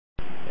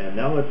And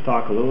now let's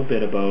talk a little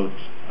bit about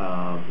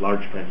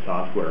large print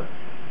software.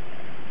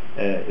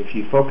 If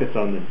you focus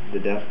on the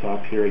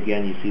desktop here,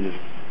 again you see this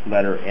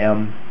letter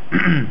M.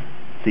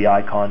 It's the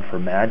icon for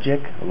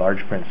Magic, a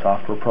large print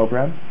software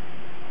program.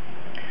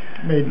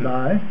 Made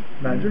by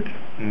Magic?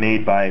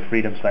 Made by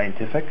Freedom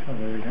Scientific. Oh,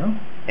 there you go.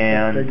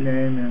 And big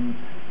name in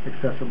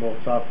accessible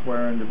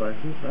software and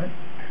devices, right?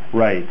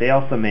 Right. They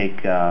also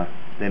make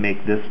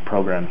this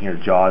program here,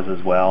 JAWS,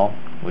 as well,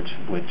 which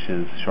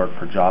is short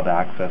for Job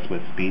Access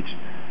with Speech.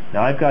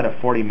 Now I've got a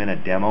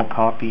 40-minute demo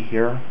copy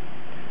here,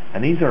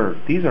 and these are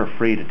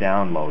free to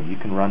download. You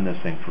can run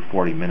this thing for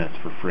 40 minutes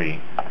for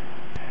free.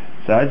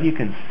 So as you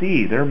can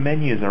see, their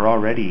menus are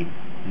already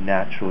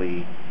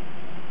naturally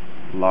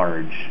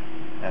large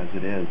as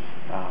it is.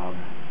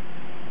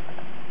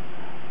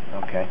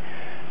 Okay,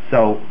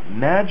 so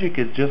Magic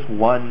is just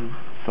one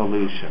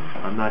solution.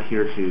 I'm not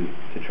here to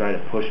try to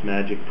push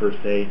Magic per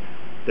se.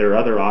 There are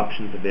other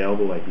options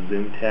available, like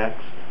Zoom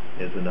Text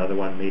is another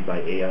one made by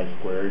AI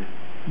Squared.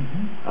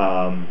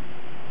 Mm-hmm.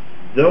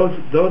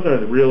 Those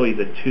are really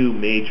the two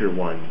major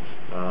ones,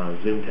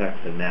 Zoom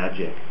Text and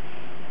Magic.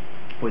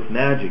 With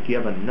Magic, you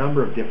have a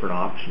number of different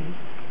options,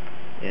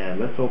 and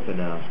let's open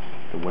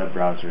the web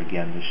browser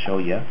again to show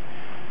you.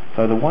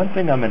 So the one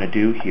thing I'm going to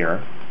do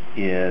here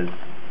is,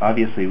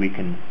 obviously we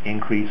can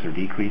increase or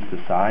decrease the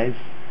size.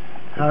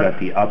 We've got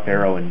the up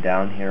arrow and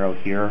down arrow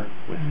here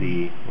with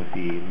the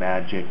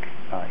Magic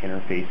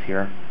interface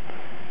here.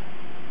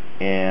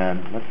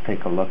 And let's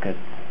take a look at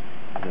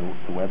the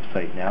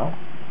website now.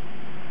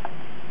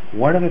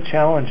 One of the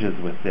challenges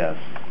with this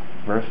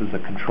versus a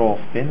control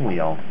spin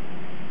wheel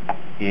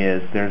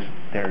is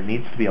there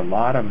needs to be a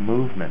lot of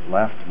movement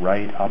left,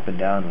 right, up and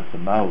down with the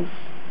mouse,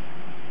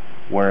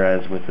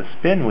 whereas with the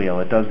spin wheel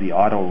it does the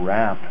auto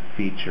wrap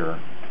feature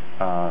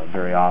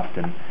very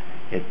often.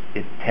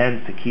 It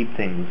tends to keep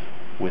things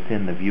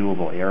within the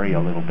viewable area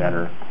a little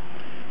better.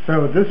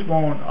 So this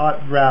won't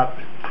wrap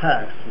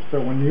text.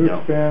 So when you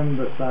expand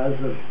the size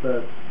of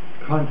the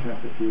content,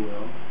 if you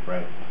will,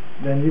 right,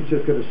 then you've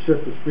just got to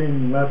shift the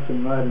screen left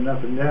and right and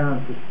up and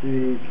down to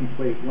see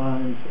complete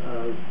lines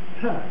of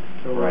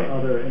text or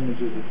other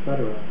images,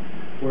 etc.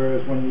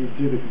 Whereas when you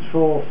do the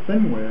control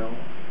spin wheel,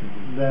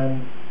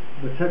 then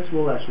the text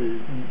will actually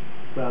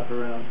wrap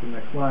around to the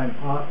next line,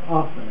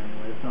 often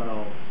anyway, if not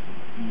always.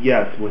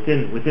 Yes,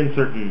 within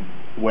certain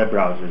web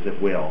browsers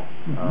it will,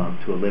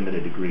 to a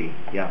limited degree,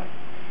 yeah.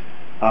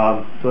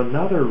 So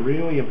another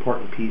really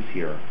important piece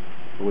here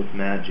with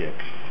Magic,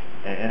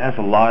 and it has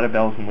a lot of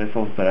bells and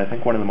whistles, but I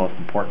think one of the most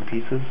important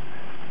pieces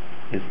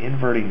is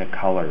inverting the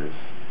colors.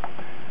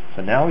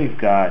 So now we've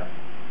got,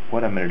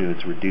 what I'm going to do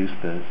is reduce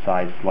the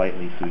size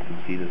slightly so we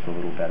can see this a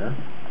little better.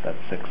 That's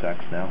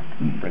 6x now.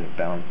 Bring it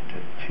down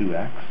to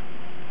 2x.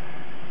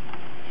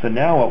 So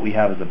now what we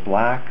have is a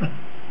black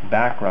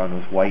background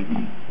with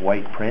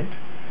white print.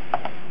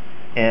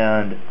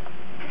 And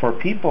for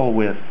people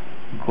with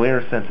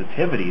glare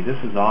sensitivity,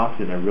 this is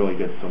often a really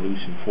good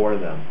solution for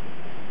them.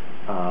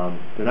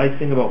 The nice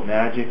thing about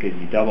Magic is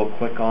you double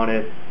click on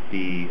it.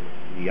 The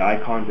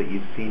icons that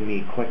you've seen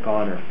me click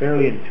on are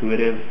fairly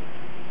intuitive.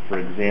 For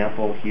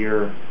example,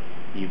 here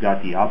you've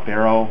got the up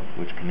arrow,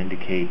 which can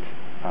indicate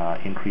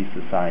increase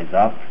the size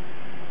up,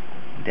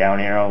 down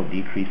arrow,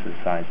 decrease the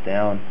size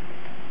down,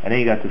 and then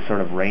you got this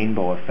sort of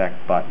rainbow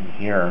effect button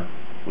here,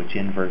 which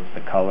inverts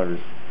the colors.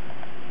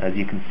 As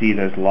you can see,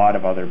 there's a lot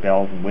of other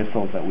bells and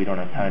whistles that we don't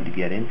have time to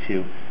get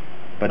into,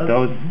 but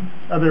those...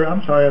 Are there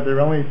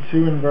only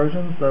two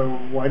inversions, the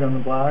white on the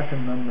black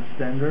and then the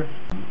standard?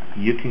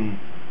 You can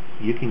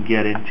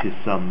get into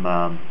some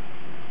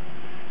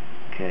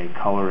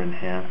color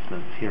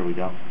enhancements. Here we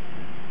go.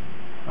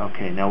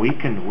 Okay, now we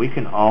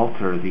can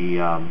alter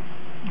the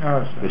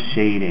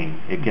shading.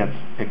 It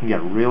can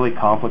get really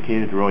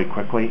complicated really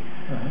quickly.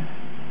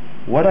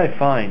 What I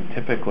find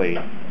typically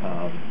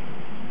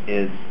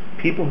is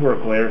people who are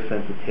glare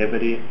sensitive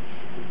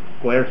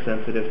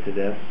to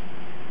this,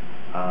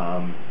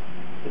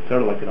 it's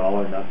sort of like an all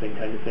or nothing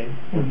kind of thing.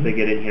 Once they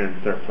get in here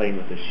and start playing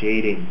with the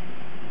shading,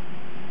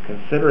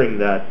 considering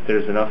that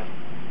there's enough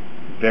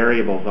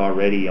variables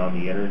already on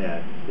the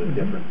internet with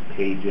different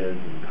pages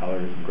and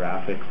colors and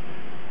graphics,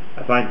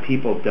 I find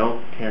people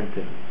don't tend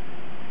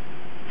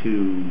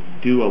to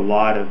do a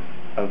lot of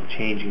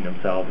changing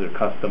themselves or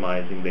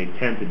customizing. They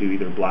tend to do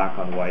either black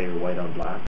on white or white on black.